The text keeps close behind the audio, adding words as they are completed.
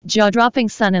Jaw-dropping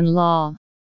son-in-law.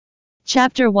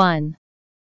 Chapter 1.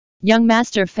 Young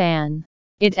Master Fan.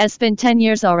 It has been 10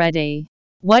 years already.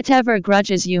 Whatever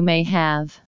grudges you may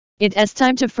have, it is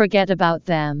time to forget about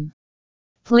them.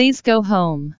 Please go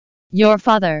home. Your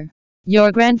father,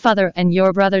 your grandfather and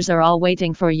your brothers are all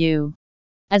waiting for you.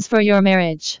 As for your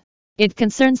marriage, it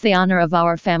concerns the honor of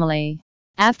our family.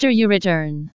 After you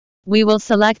return, we will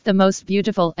select the most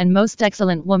beautiful and most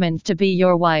excellent woman to be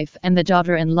your wife and the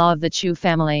daughter-in-law of the Chu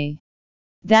family.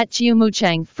 That Chiu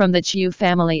Mucheng from the Chiu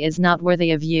family is not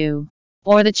worthy of you,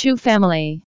 or the Chu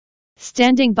family.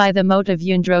 Standing by the moat of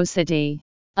Yundro City,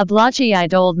 a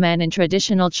blotchy-eyed old man in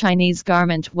traditional Chinese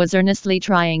garment was earnestly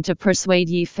trying to persuade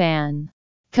Yi Fan.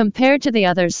 Compared to the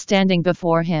others standing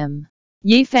before him,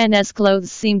 Yi Fan's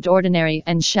clothes seemed ordinary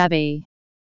and shabby.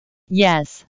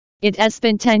 Yes, it has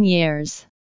been 10 years.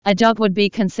 A dog would be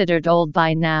considered old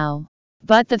by now.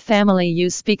 But the family you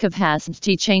speak of hasn't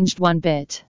changed one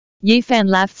bit. Yi Fan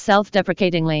laughed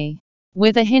self-deprecatingly,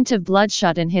 with a hint of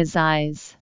bloodshot in his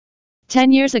eyes.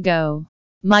 10 years ago,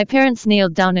 my parents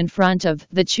kneeled down in front of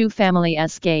the Chu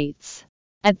family's gates.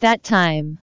 At that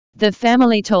time, the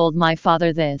family told my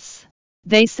father this.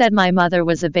 They said my mother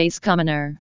was a base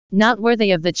commoner, not worthy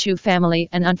of the Chu family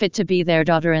and unfit to be their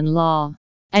daughter-in-law.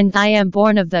 And I am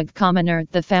born of the commoner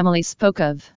the family spoke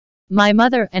of. My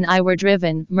mother and I were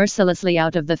driven mercilessly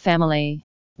out of the family.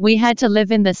 We had to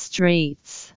live in the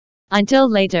streets. Until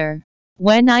later,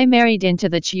 when I married into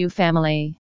the Chu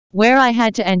family, where I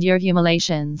had to endure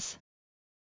humiliations.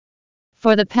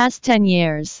 For the past 10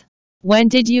 years, when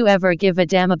did you ever give a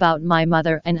damn about my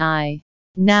mother and I?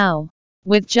 Now,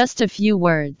 with just a few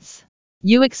words,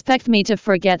 you expect me to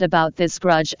forget about this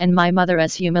grudge and my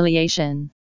mother's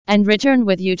humiliation, and return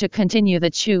with you to continue the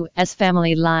Chu's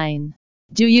family line.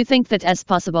 Do you think that is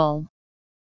possible?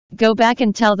 Go back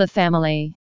and tell the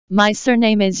family. My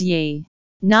surname is Yi,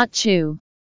 not Chu.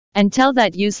 And tell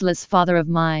that useless father of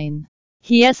mine.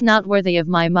 He is not worthy of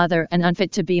my mother and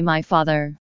unfit to be my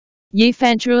father. Yi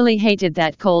Fan truly hated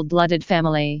that cold-blooded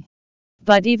family.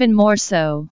 But even more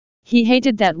so, he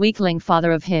hated that weakling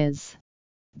father of his.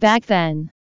 Back then,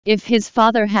 if his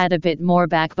father had a bit more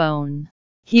backbone,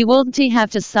 he wouldn't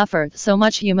have to suffer so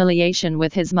much humiliation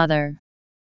with his mother.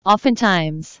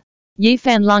 Oftentimes, Yi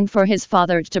Fan longed for his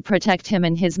father to protect him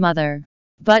and his mother,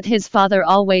 but his father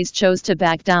always chose to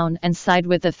back down and side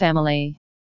with the family.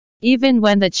 Even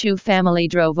when the Chu family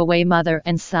drove away mother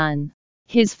and son,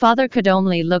 his father could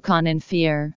only look on in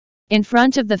fear. In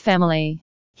front of the family,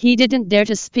 he didn't dare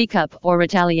to speak up or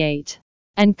retaliate,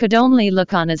 and could only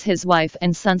look on as his wife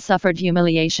and son suffered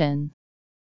humiliation.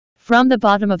 From the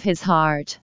bottom of his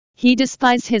heart, he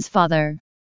despised his father.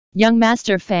 Young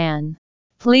Master Fan,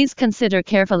 please consider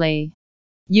carefully.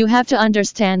 You have to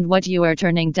understand what you are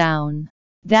turning down.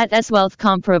 That is wealth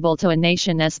comparable to a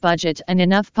nation's budget and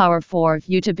enough power for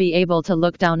you to be able to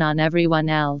look down on everyone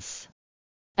else.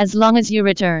 As long as you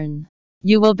return,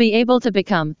 you will be able to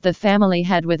become the family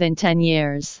head within 10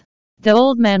 years. The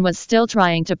old man was still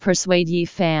trying to persuade Yi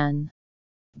Fan.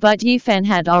 But Yi Fan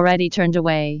had already turned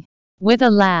away. With a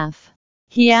laugh,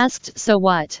 he asked, so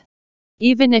what?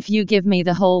 Even if you give me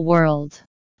the whole world,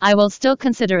 I will still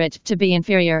consider it to be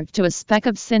inferior to a speck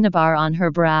of cinnabar on her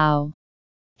brow.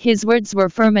 His words were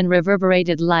firm and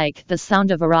reverberated like the sound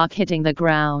of a rock hitting the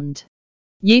ground.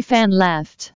 Yi Fan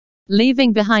left,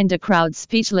 leaving behind a crowd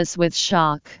speechless with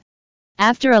shock.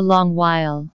 After a long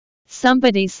while,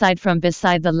 somebody sighed from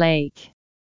beside the lake.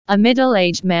 A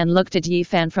middle-aged man looked at Yi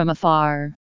Fan from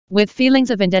afar, with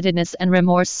feelings of indebtedness and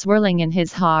remorse swirling in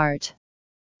his heart.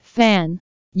 Fan,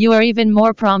 you are even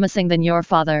more promising than your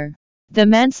father. The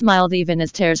man smiled even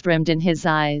as tears brimmed in his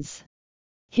eyes.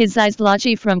 His eyes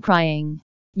blotchy from crying,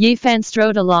 Yi Fan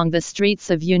strode along the streets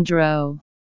of Yundro.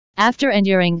 After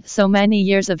enduring so many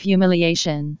years of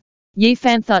humiliation, Yi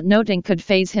Fan thought nothing could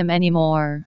faze him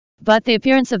anymore. But the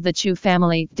appearance of the Chu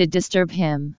family did disturb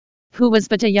him, who was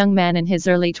but a young man in his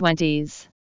early 20s.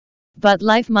 But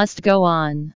life must go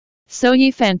on. So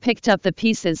Yi Fan picked up the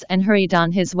pieces and hurried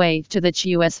on his way to the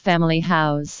Chu's family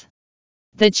house.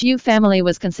 The Chu family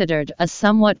was considered a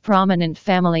somewhat prominent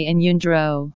family in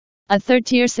Yundro, a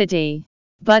third-tier city.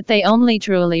 But they only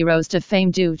truly rose to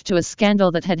fame due to a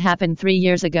scandal that had happened 3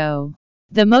 years ago.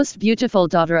 The most beautiful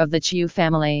daughter of the Chiu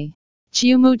family,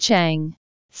 Chiu Mucheng,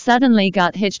 suddenly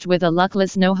got hitched with a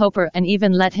luckless no-hoper and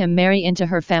even let him marry into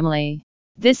her family.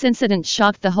 This incident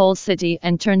shocked the whole city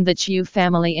and turned the Chiu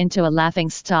family into a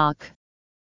laughingstock.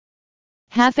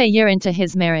 Half a year into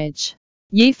his marriage,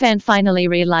 Yi Fan finally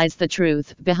realized the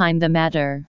truth behind the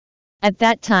matter. At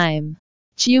that time,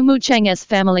 Chiu Mucheng's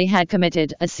family had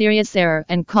committed a serious error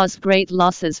and caused great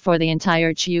losses for the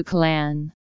entire Chiu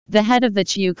clan. the head of the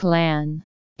Chiu clan,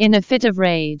 in a fit of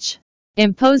rage,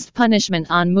 imposed punishment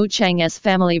on Mu Cheng's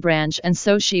family branch, and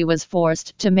so she was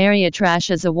forced to marry a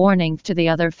trash as a warning to the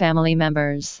other family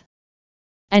members.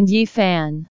 And Yi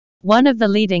Fan, one of the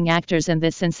leading actors in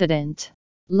this incident,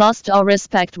 lost all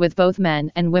respect with both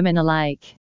men and women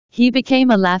alike. He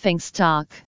became a laughing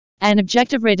stock, an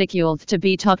object of ridicule to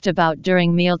be talked about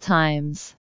during meal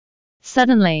times.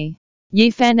 Suddenly,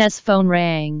 Yi Fan's phone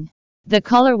rang. The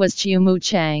caller was Chiu Mu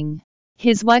Cheng,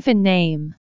 his wife in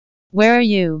name. "Where are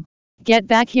you? Get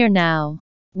back here now.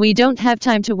 We don't have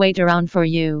time to wait around for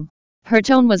you." Her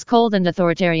tone was cold and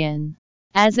authoritarian,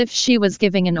 as if she was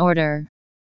giving an order.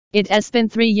 It has been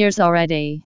 3 years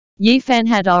already. Yi Fan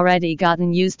had already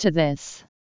gotten used to this.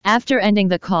 After ending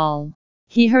the call,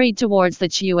 he hurried towards the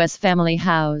Chiu's family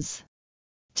house.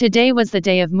 Today was the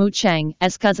day of Mu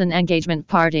Cheng's cousin engagement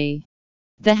party.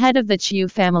 The head of the Chiu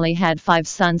family had 5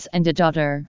 sons and a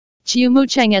daughter. Chiu Mu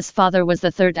Cheng's father was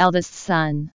the 3rd eldest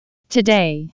son.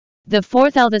 Today, the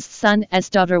 4th eldest son's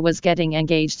daughter was getting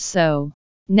engaged, so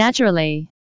naturally,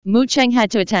 Mu Cheng had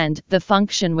to attend the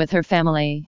function with her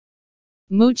family.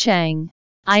 "Mu Cheng,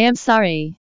 I am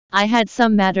sorry. I had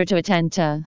some matter to attend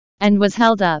to, and was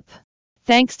held up."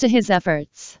 Thanks to his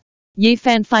efforts, Yi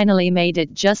Fan finally made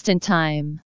it just in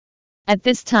time. At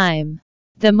this time,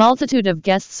 the multitude of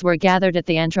guests were gathered at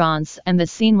the entrance, and the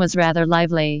scene was rather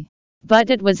lively. But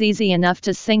it was easy enough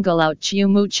to single out Chiu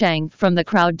Mu Cheng from the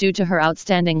crowd due to her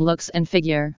outstanding looks and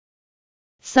figure.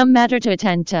 "Some matter to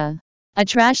attend to. A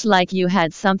trash like you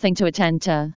had something to attend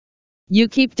to. You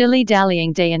keep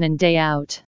dilly-dallying day in and day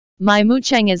out. My Mu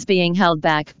Cheng is being held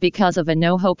back because of a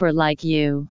no-hoper like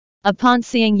you." Upon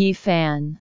seeing Yi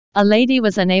Fan, a lady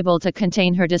was unable to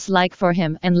contain her dislike for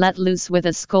him and let loose with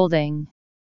a scolding.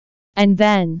 And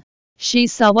then, she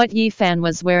saw what Yi Fan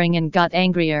was wearing and got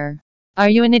angrier. "Are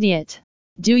you an idiot?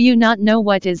 Do you not know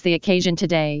what is the occasion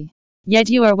today? Yet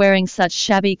you are wearing such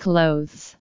shabby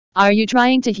clothes. Are you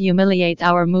trying to humiliate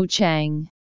our Mu Cheng?"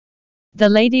 The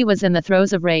lady was in the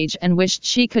throes of rage and wished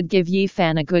she could give Yi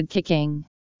Fan a good kicking.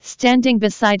 Standing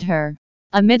beside her,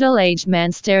 a middle-aged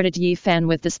man stared at Yi Fan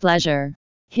with displeasure.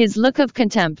 His look of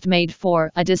contempt made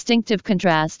for a distinctive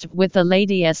contrast with the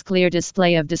lady's clear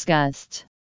display of disgust.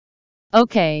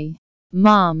 "Okay,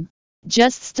 Mom,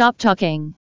 just stop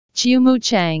talking." Chiu Mu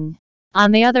Cheng,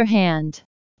 on the other hand,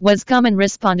 was calm and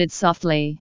responded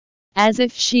softly, as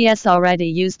if she is already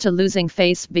used to losing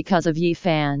face because of Yi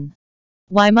Fan.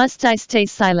 "Why must I stay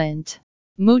silent?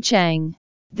 Mu Cheng,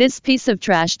 this piece of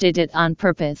trash did it on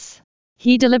purpose.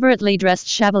 He deliberately dressed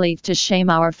shabbily to shame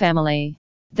our family.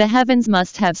 The heavens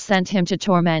must have sent him to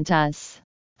torment us."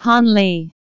 Han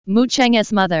Li, Mu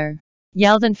Cheng's mother,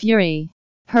 yelled in fury,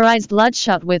 her eyes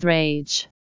bloodshot with rage.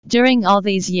 During all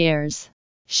these years,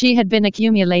 she had been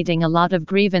accumulating a lot of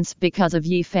grievance because of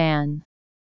Yi Fan.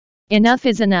 "Enough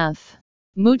is enough."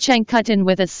 Mu Cheng cut in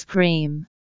with a scream.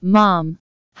 "Mom,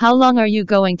 how long are you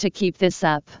going to keep this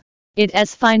up? It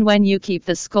is fine when you keep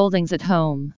the scoldings at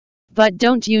home. But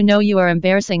don't you know you are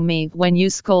embarrassing me when you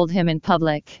scold him in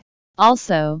public?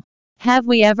 Also, have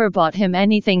we ever bought him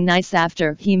anything nice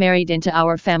after he married into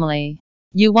our family?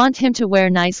 You want him to wear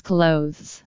nice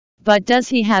clothes. But does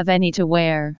he have any to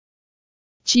wear?"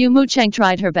 Chiu Mu Cheng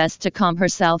tried her best to calm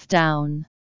herself down.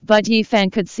 But Yi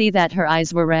Fan could see that her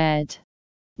eyes were red.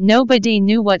 Nobody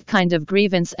knew what kind of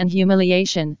grievance and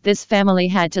humiliation this family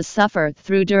had to suffer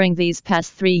through during these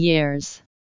past 3 years.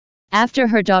 After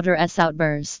her daughter's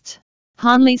outburst,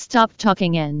 Han Li stopped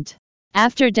talking and,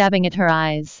 after dabbing at her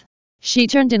eyes, she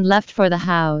turned and left for the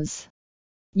house.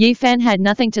 Yi Fan had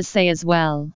nothing to say as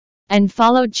well, and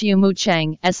followed Chiu Mu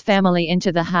Cheng's family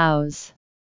into the house.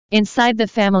 Inside the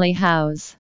family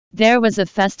house, there was a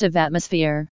festive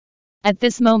atmosphere. At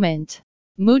this moment,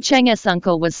 Mu Cheng's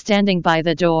uncle was standing by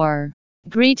the door,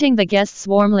 greeting the guests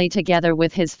warmly together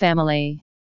with his family.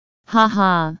 "Ha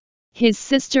ha! His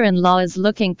sister-in-law is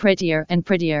looking prettier and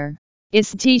prettier,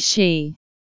 isn't she?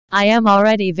 I am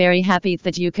already very happy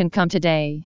that you can come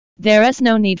today. There is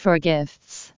no need for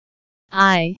gifts.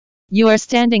 You are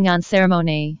standing on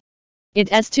ceremony.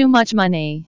 It is too much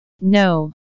money.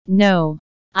 No,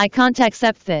 I can't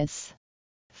accept this."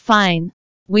 "Fine,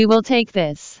 we will take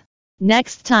this.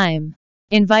 Next time,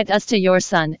 invite us to your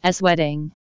son's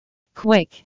wedding.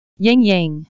 Quick, Ying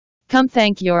Ying, come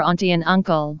thank your auntie and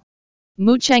uncle."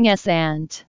 Mu Cheng's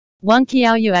aunt, Wang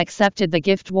Qiaoyu, accepted the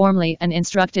gift warmly and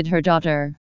instructed her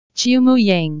daughter, Chiu Mu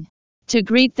Ying, to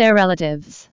greet their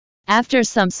relatives. After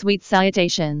some sweet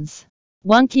salutations,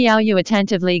 Wang Qiaoyu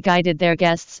attentively guided their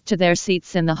guests to their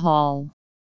seats in the hall.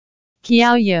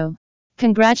 "Qiaoyu,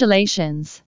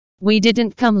 congratulations. We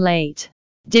didn't come late,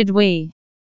 did we?"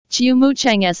 Chiu Mu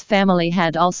Cheng's family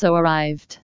had also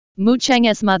arrived. Mu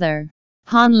Cheng's mother,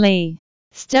 Han Li,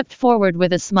 stepped forward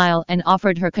with a smile and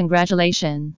offered her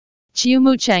congratulation. Chiu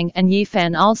Mu Cheng and Yi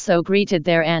Fan also greeted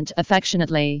their aunt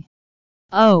affectionately.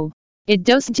 Oh, it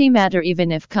doesn't matter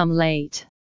even if come late.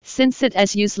 Since it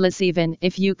is useless even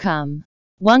if you come.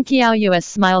 Wang Qiaoyu's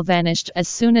smile vanished as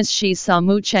soon as she saw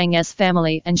Mu Cheng's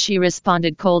family and she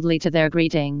responded coldly to their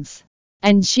greetings.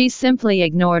 And she simply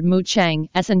ignored Mu Cheng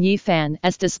as and Yi Fan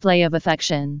as display of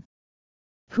affection.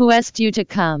 Who asked you to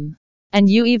come? And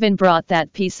you even brought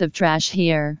that piece of trash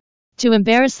here. To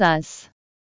embarrass us.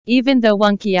 Even though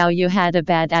Wang Qiaoyu had a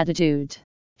bad attitude,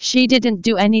 she didn't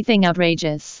do anything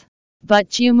outrageous.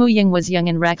 But Chiu Muying was young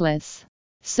and reckless.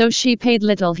 So she paid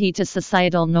little heed to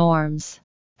societal norms.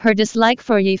 Her dislike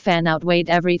for Yi Fan outweighed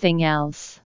everything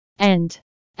else. And,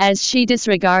 as she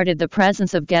disregarded the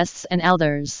presence of guests and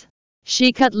elders,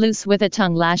 she cut loose with a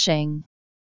tongue lashing.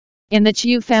 In the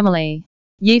Chiu family,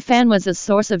 Yi Fan was a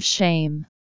source of shame.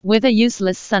 With a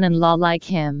useless son-in-law like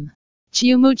him,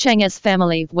 Chiu Mu Cheng's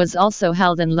family was also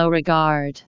held in low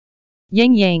regard.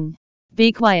 Ying Ying,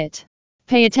 be quiet.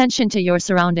 Pay attention to your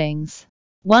surroundings.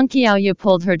 Wang Qiaoyu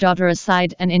pulled her daughter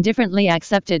aside and indifferently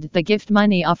accepted the gift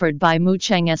money offered by Mu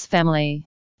Cheng's family.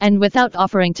 And without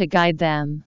offering to guide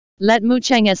them, let Mu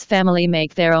Cheng's family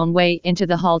make their own way into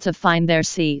the hall to find their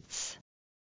seats.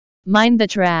 Mind the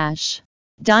trash.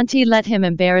 Don't let him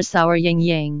embarrass our Ying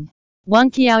Ying.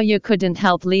 Wang Qiaoyu couldn't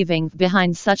help leaving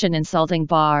behind such an insulting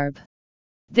barb.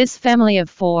 This family of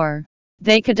four.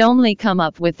 They could only come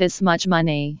up with this much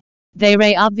money. They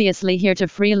were obviously here to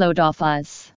freeload off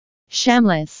us.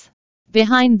 Shamless.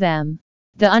 Behind them,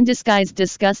 the undisguised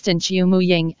disgust in Chiu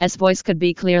Muying's voice could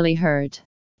be clearly heard.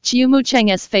 Chiu Mu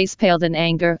Cheng's face paled in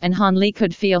anger and Han Li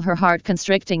could feel her heart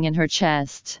constricting in her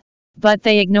chest. But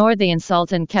they ignored the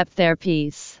insult and kept their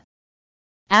peace.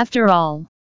 After all,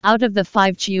 out of the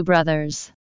 5 Chiu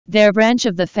brothers, their branch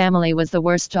of the family was the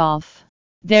worst off.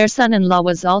 Their son-in-law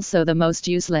was also the most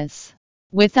useless.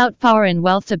 Without power and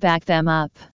wealth to back them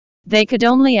up, they could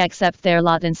only accept their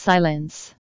lot in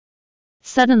silence.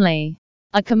 Suddenly,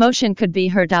 a commotion could be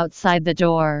heard outside the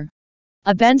door.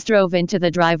 A Benz drove into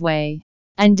the driveway,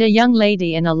 and a young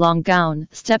lady in a long gown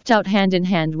stepped out hand in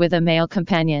hand with a male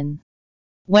companion.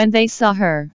 When they saw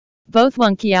her, both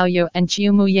Wang Qiaoyu and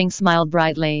Chiu Muying smiled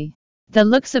brightly. The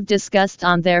looks of disgust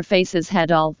on their faces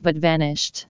had all but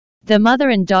vanished. The mother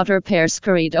and daughter pair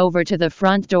scurried over to the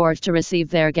front door to receive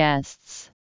their guests.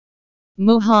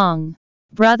 Mu Hong,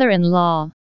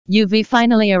 brother-in-law, you've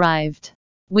finally arrived.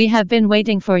 We have been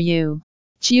waiting for you.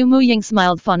 Chiu Muying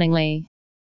smiled fawningly.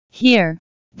 Here,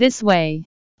 this way.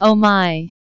 Oh my,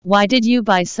 why did you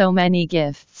buy so many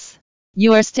gifts?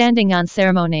 You are standing on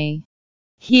ceremony.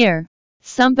 Here,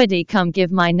 somebody come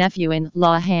give my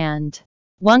nephew-in-law a hand.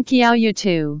 Wang Qiaoyu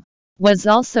too was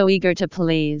also eager to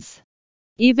please.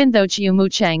 Even though Chiu Mu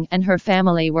Cheng and her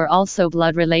family were also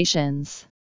blood relations.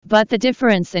 But the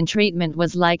difference in treatment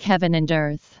was like heaven and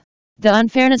earth. The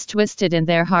unfairness twisted in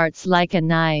their hearts like a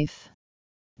knife.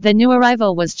 The new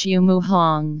arrival was Chiu Mu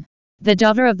Hong, the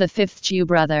daughter of the 5th Chiu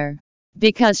brother.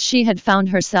 Because she had found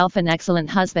herself an excellent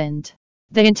husband,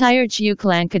 the entire Chiu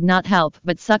clan could not help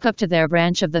but suck up to their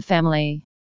branch of the family.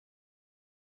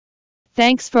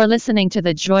 Thanks for listening to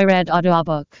the Joyread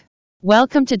audiobook.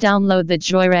 Welcome to download the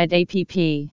Joyread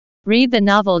app. Read the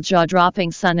novel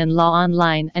Jaw-Dropping Son-in-Law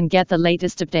online and get the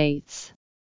latest updates.